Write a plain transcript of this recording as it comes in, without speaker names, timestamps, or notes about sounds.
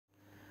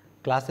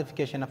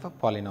Classification of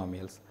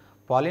polynomials.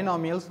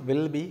 Polynomials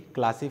will be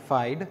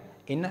classified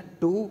in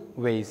two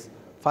ways.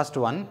 First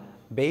one,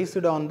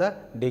 based on the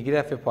degree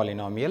of a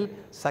polynomial.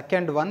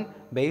 Second one,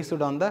 based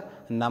on the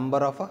number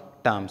of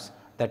terms.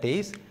 That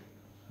is,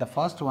 the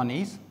first one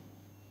is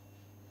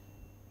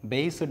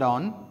based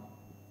on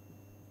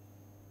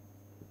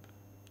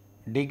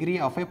degree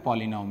of a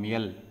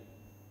polynomial.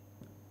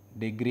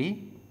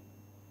 Degree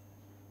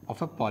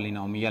of a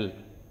polynomial.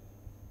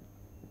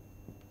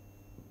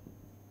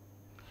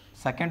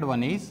 Second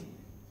one is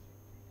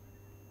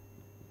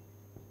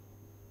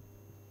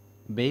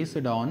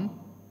based on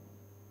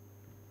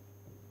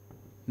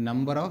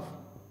number of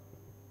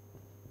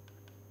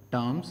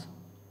terms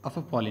of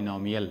a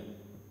polynomial.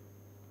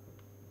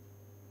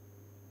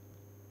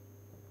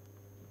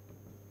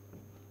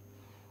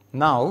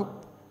 Now,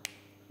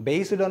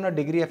 based on a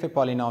degree of a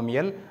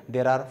polynomial,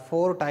 there are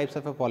four types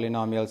of a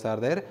polynomials are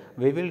there.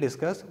 We will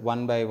discuss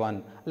one by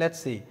one. Let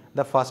us see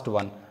the first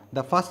one.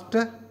 The first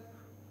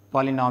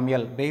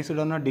polynomial based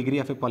on a degree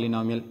of a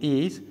polynomial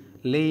is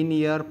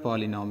linear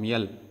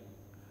polynomial.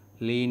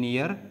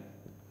 Linear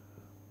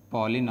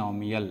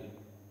polynomial.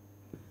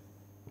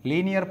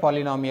 Linear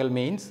polynomial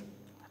means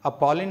a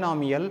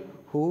polynomial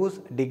whose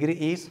degree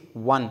is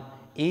 1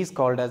 is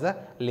called as a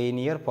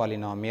linear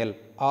polynomial,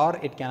 or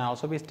it can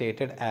also be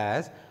stated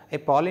as a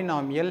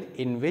polynomial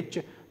in which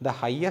the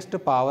highest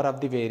power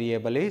of the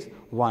variable is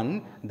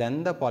 1,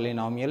 then the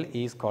polynomial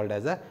is called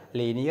as a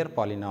linear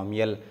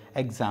polynomial.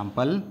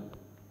 Example,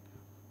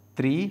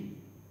 3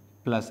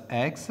 plus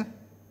x,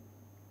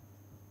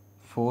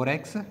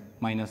 4x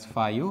minus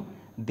 5.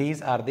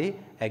 These are the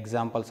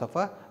examples of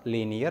a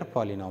linear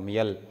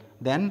polynomial.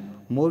 Then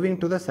moving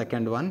to the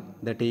second one,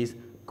 that is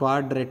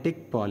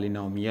quadratic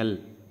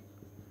polynomial.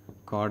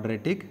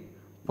 Quadratic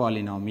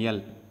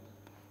polynomial.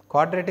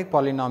 Quadratic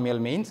polynomial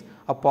means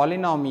a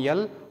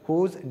polynomial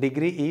whose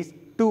degree is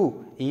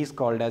 2 is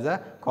called as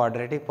a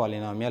quadratic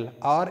polynomial,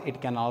 or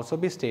it can also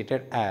be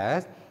stated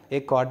as a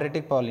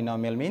quadratic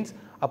polynomial means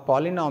a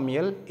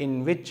polynomial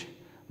in which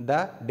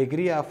the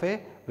degree of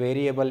a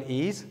variable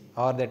is,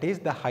 or that is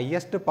the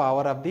highest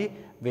power of the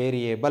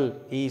variable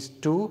is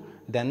 2,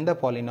 then the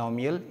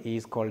polynomial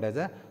is called as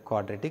a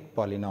quadratic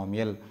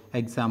polynomial.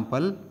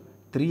 Example,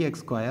 3x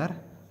square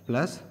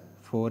plus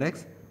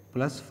 4x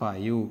plus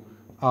 5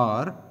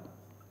 or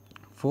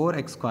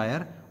 4x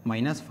square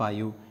minus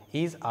 5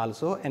 is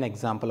also an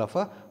example of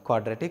a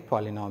quadratic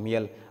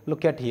polynomial.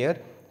 Look at here.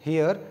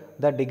 Here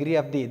the degree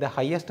of the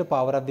highest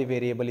power of the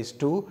variable is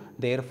 2,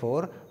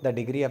 therefore, the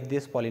degree of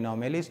this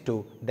polynomial is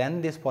 2,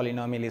 then this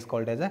polynomial is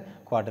called as a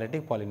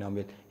quadratic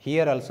polynomial.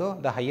 Here also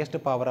the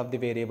highest power of the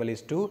variable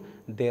is 2,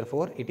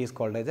 therefore, it is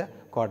called as a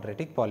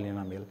quadratic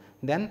polynomial.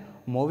 Then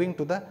moving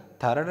to the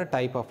third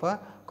type of a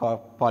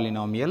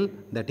polynomial,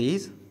 that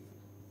is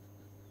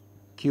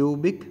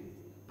cubic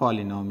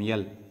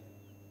polynomial.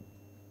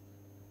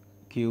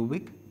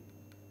 Cubic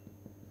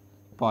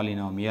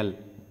polynomial.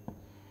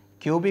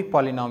 Cubic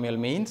polynomial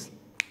means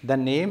the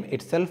name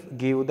itself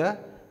give the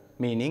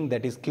meaning,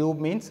 that is cube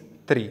means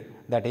 3.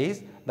 That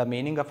is the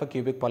meaning of a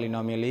cubic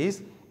polynomial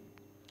is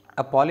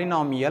a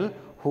polynomial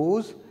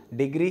whose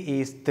degree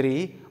is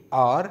 3,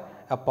 or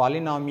a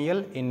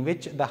polynomial in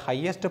which the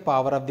highest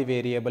power of the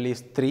variable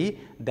is 3,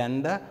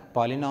 then the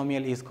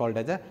polynomial is called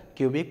as a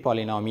cubic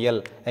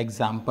polynomial.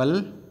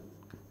 Example,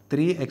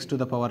 3x to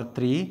the power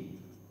 3,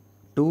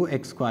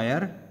 2x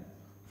square,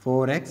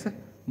 4x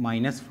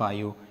minus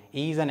 5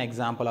 is an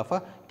example of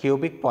a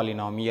cubic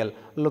polynomial.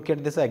 Look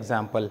at this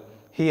example.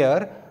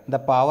 Here the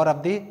power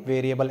of the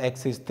variable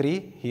x is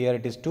 3, here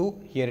it is 2,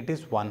 here it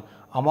is 1.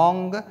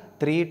 Among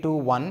 3 to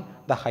 1,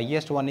 the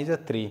highest one is a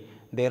 3.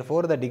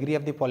 Therefore, the degree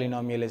of the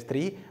polynomial is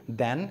 3,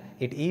 then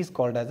it is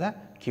called as a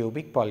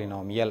cubic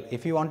polynomial.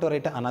 If you want to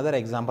write another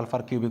example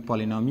for cubic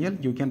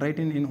polynomial, you can write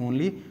in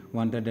only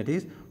one, that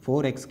is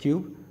 4x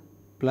cube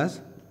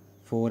plus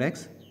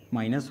 4x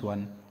minus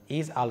 1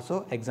 is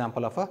also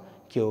example of a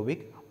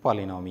cubic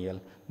polynomial.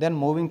 Then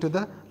moving to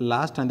the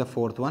last and the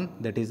fourth one,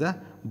 that is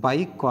a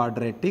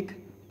biquadratic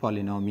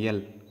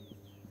polynomial.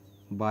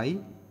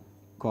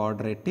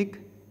 Biquadratic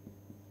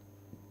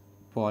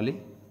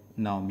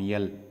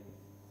polynomial.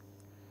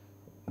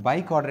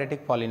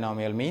 Biquadratic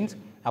polynomial means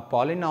a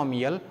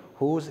polynomial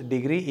whose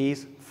degree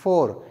is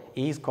 4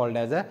 is called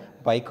as a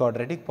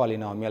biquadratic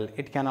polynomial.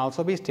 It can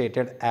also be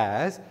stated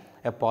as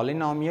a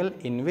polynomial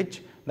in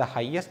which the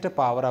highest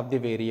power of the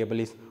variable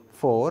is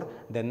 4,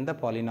 then the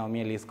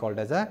polynomial is called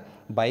as a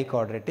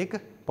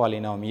biquadratic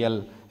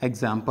polynomial.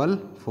 Example,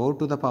 4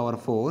 to the power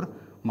 4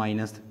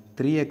 minus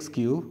 3x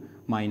cube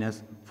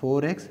minus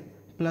 4x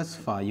plus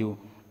 5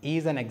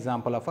 is an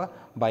example of a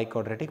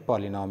biquadratic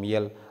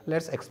polynomial.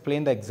 Let us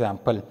explain the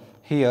example.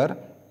 Here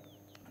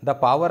the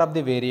power of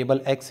the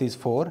variable x is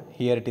 4,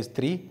 here it is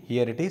 3,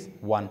 here it is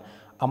 1.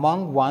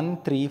 Among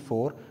 1, 3,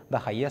 4, the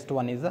highest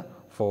one is a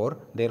 4,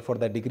 therefore,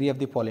 the degree of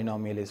the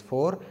polynomial is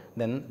 4.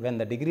 Then when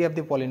the degree of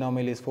the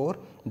polynomial is 4,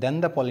 then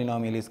the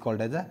polynomial is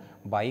called as a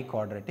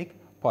biquadratic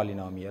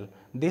polynomial.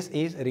 This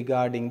is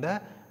regarding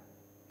the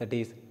that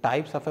is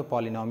types of a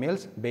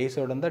polynomials based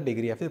on the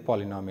degree of a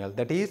polynomial.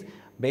 That is,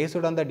 based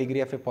on the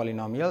degree of a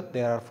polynomial,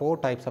 there are 4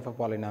 types of a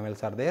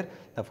polynomials are there.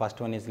 The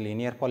first one is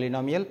linear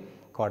polynomial,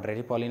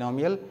 quadratic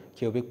polynomial,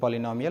 cubic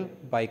polynomial,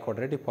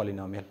 biquadratic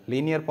polynomial.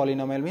 Linear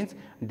polynomial means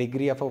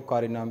degree of a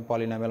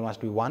polynomial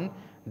must be 1,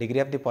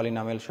 degree of the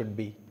polynomial should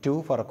be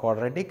 2 for a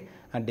quadratic,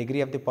 and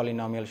degree of the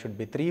polynomial should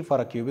be 3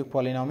 for a cubic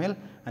polynomial,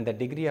 and the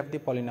degree of the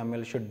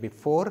polynomial should be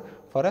 4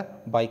 for a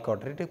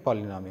biquadratic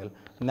polynomial.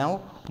 Now,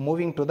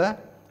 moving to the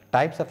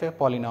types of a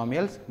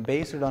polynomials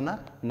based on a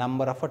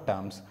number of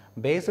terms.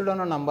 Based on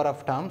a number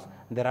of terms,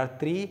 there are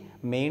 3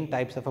 main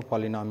types of a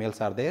polynomials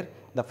are there.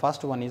 The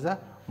first one is a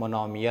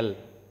monomial.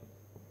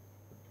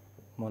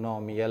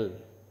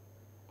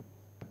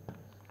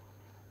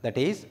 That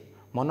is,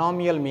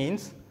 monomial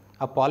means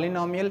a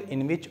polynomial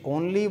in which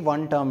only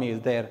one term is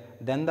there,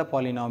 then the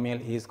polynomial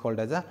is called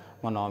as a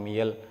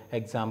monomial.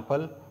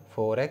 Example,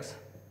 4x,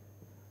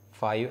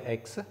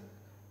 5x,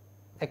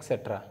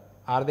 etc.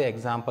 are the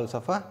examples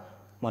of a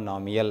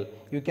monomial.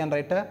 You can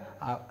write a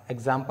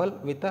example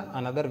with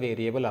another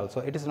variable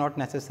also. It is not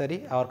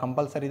necessary or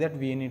compulsory that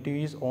we need to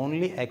use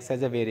only x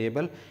as a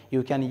variable.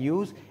 You can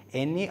use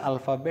any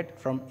alphabet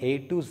from A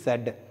to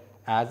Z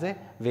as a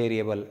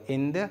variable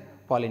in the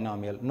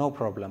polynomial, no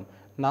problem.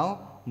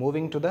 Now,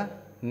 moving to the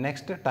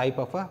next type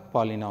of a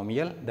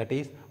polynomial, that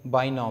is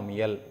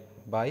binomial.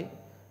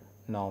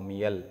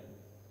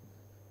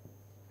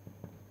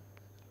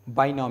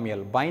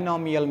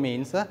 Binomial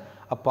means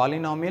a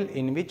polynomial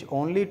in which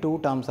only 2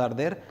 terms are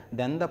there,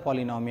 then the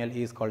polynomial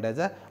is called as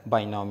a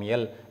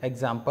binomial.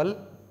 Example,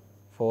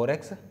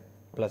 4x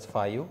plus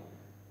 5,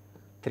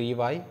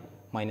 3y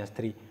minus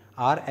 3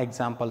 are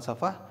examples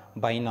of a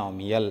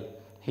binomial.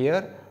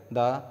 Here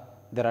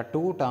there are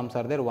 2 terms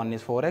are there, one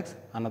is 4x,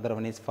 another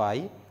one is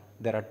 5.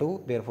 There are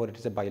 2, therefore it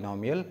is a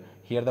binomial.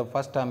 Here the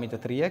first term is a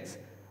 3x,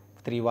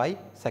 3y,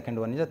 second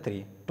one is a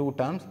 3. 2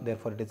 terms,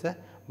 therefore it is a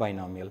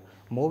binomial.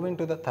 Moving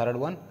to the third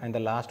one and the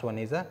last one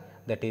is a,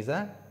 that is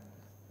a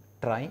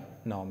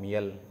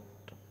trinomial.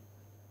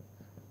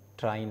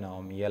 Tri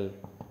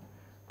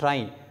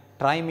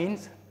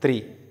means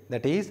 3.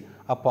 That is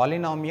a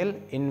polynomial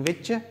in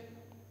which,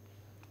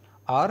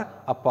 or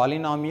a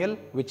polynomial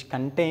which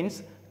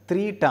contains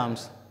 3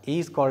 terms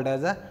is called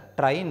as a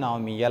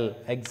trinomial.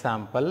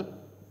 Example,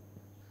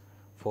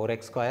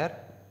 4x square,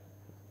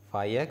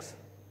 5x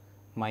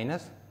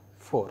minus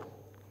 4.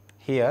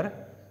 Here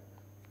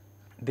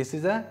this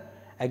is a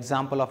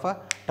example of a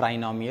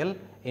trinomial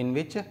in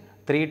which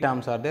 3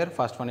 terms are there.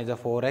 First one is a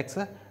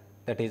 4x,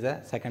 that is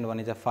a second one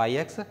is a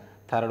 5x,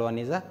 third one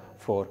is a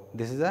 4.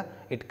 This is a,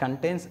 it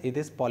contains,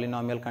 this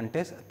polynomial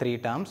contains 3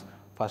 terms.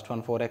 First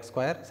one 4x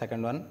square,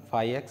 second one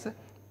 5x,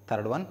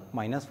 third one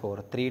minus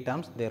 4, 3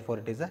 terms, therefore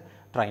it is a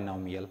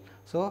trinomial.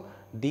 So,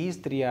 these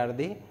 3 are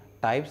the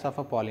types of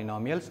a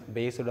polynomials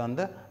based on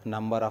the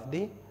number of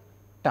the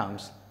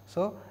terms.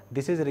 So,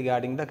 this is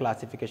regarding the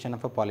classification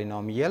of a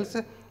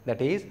polynomials.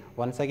 That is,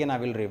 once again I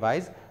will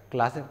revise,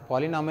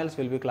 polynomials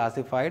will be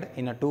classified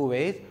in a 2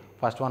 ways.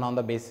 First one on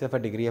the basis of a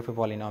degree of a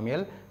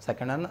polynomial,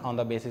 second one on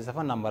the basis of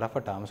a number of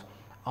a terms.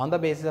 On the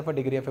basis of a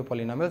degree of a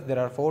polynomials, there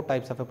are 4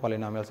 types of a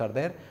polynomials are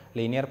there: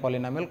 linear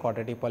polynomial,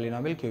 quadratic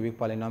polynomial, cubic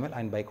polynomial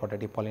and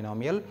biquadratic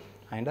polynomial.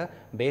 And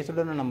based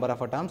on a number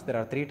of a terms, there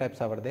are 3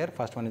 types over there.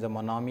 First one is a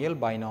monomial,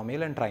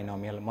 binomial and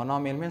trinomial.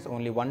 Monomial means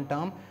only one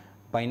term,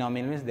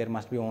 binomial means there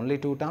must be only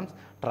 2 terms,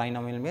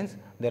 trinomial means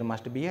there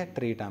must be a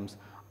 3 terms.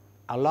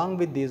 Along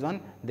with this one,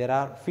 there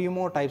are few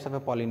more types of a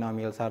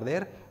polynomials are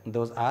there.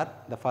 Those are,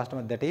 the first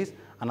one, that is,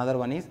 another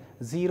one is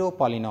zero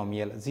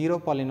polynomial. Zero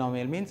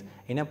polynomial means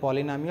in a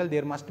polynomial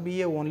there must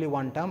be only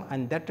one term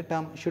and that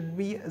term should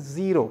be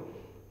 0.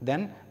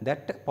 Then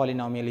that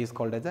polynomial is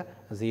called as a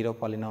zero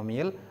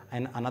polynomial.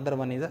 And another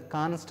one is a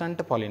constant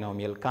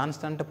polynomial.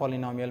 Constant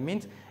polynomial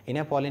means in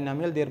a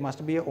polynomial there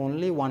must be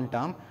only one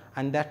term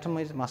and that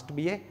must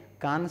be a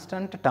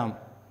constant term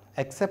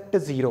except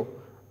 0.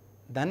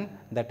 Then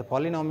that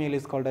polynomial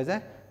is called as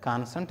a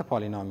constant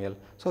polynomial.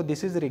 So,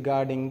 this is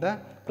regarding the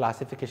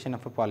classification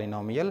of a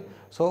polynomial.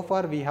 So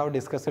far we have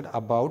discussed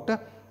about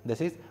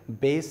this is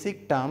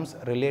basic terms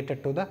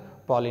related to the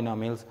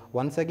polynomials.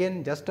 Once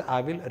again, just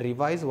I will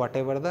revise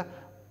whatever the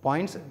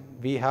points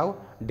we have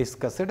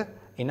discussed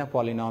in a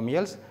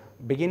polynomials.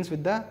 Begins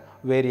with the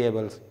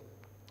variables.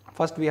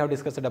 First we have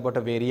discussed about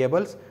a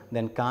variables,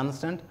 then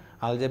constant,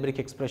 algebraic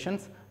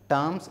expressions,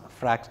 terms,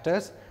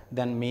 fractors,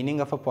 then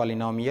meaning of a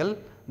polynomial,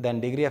 then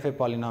degree of a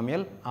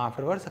polynomial,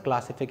 afterwards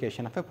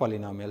classification of a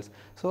polynomials.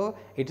 So,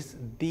 it is,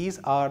 these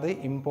are the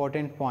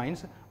important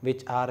points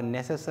which are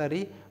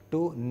necessary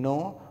to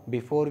know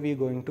before we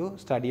going to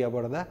study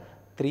about the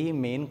 3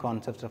 main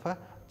concepts of a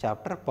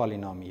chapter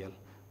polynomial.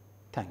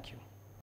 Thank you.